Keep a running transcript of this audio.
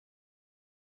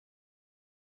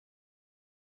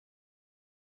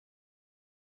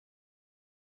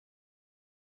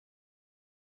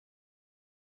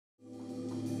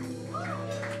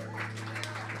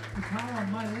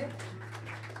my left.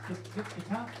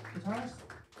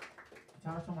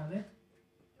 Guitarist on my left.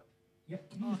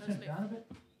 Yep, can you just turn it down a bit?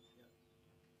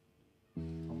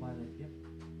 On my left, yep.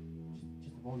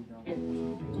 Just the volume down.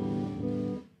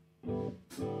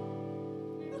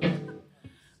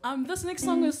 This next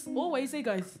song is always, hey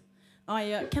guys.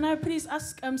 Can I please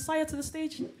ask Saia to the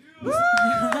stage? Give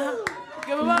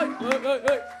him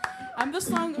a This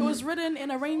song was written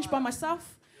and arranged by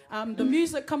myself. The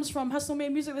music comes from Hustle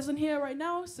Made Music that's in here right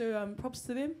now, so props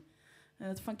to them.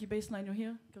 The funky bass line you'll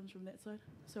hear comes from that side.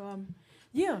 So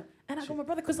yeah, and I got my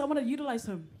brother because I want to utilize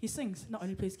him. He sings, not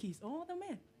only plays keys. Oh, the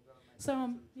man.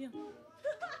 So yeah.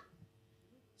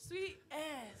 Sweet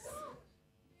ass.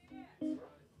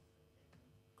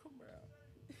 Come on.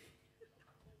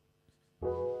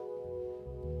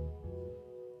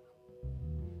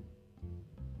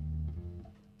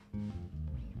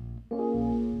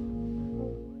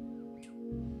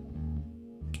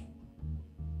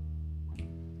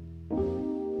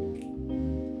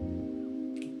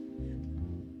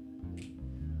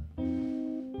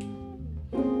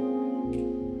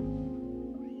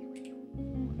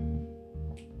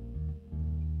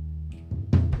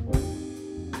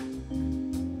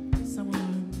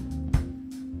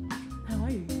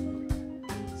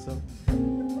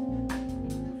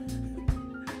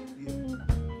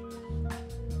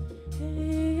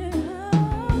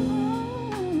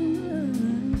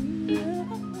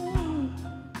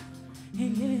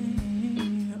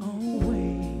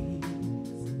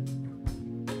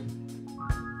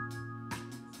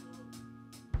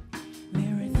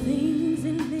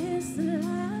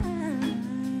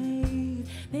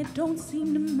 Don't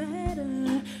seem to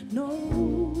matter no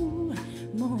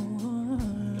more.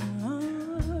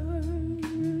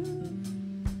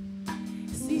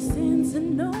 See, since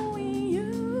knowing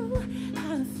you,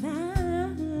 I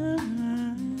found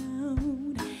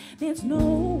there's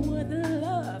no other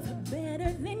love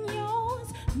better than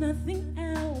yours. Nothing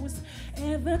else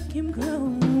ever came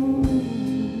close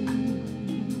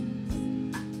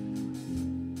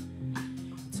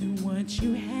to what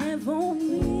you have on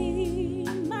me.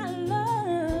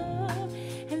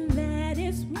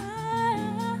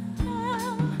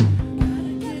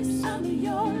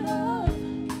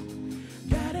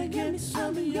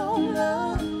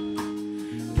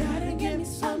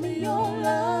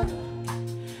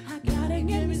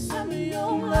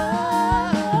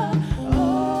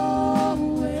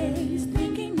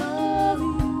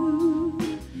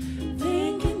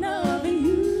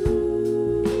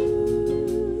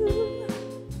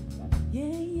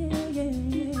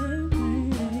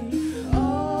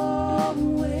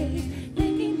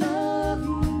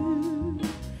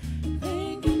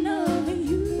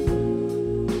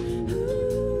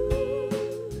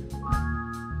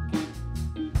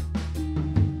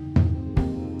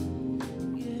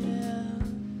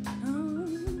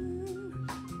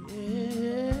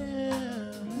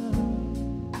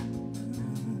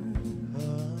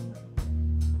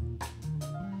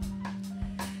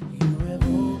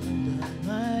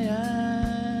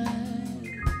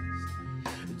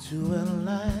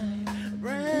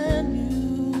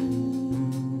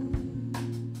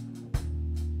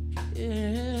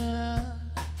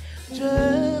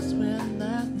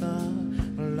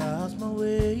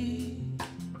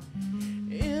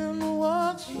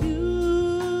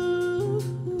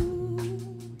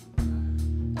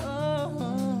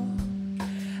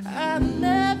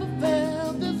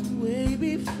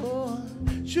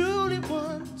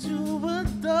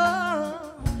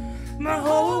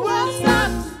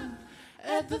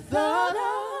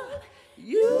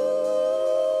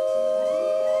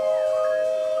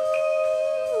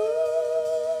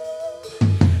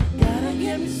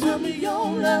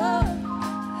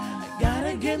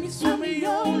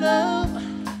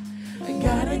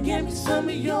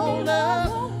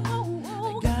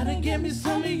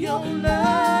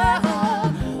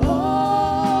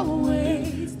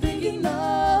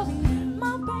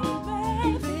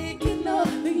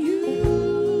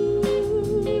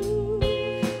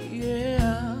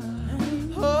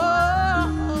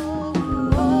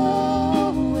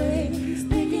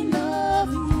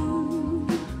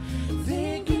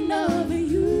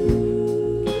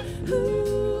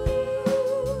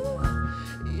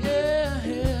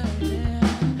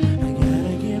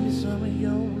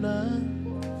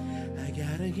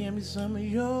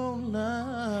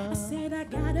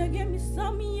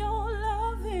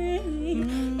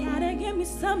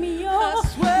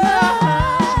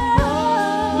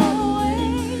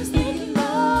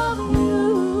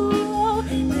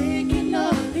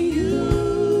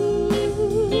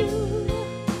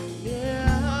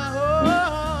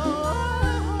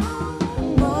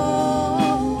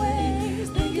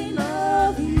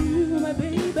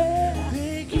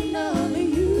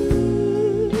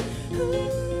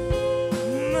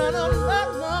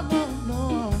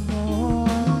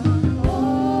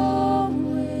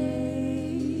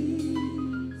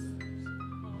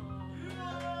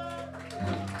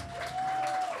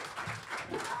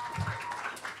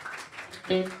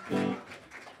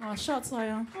 Oh, shots,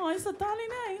 Saya. Oh, it's a darling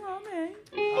name. Oh,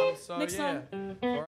 man. So Next yeah. song.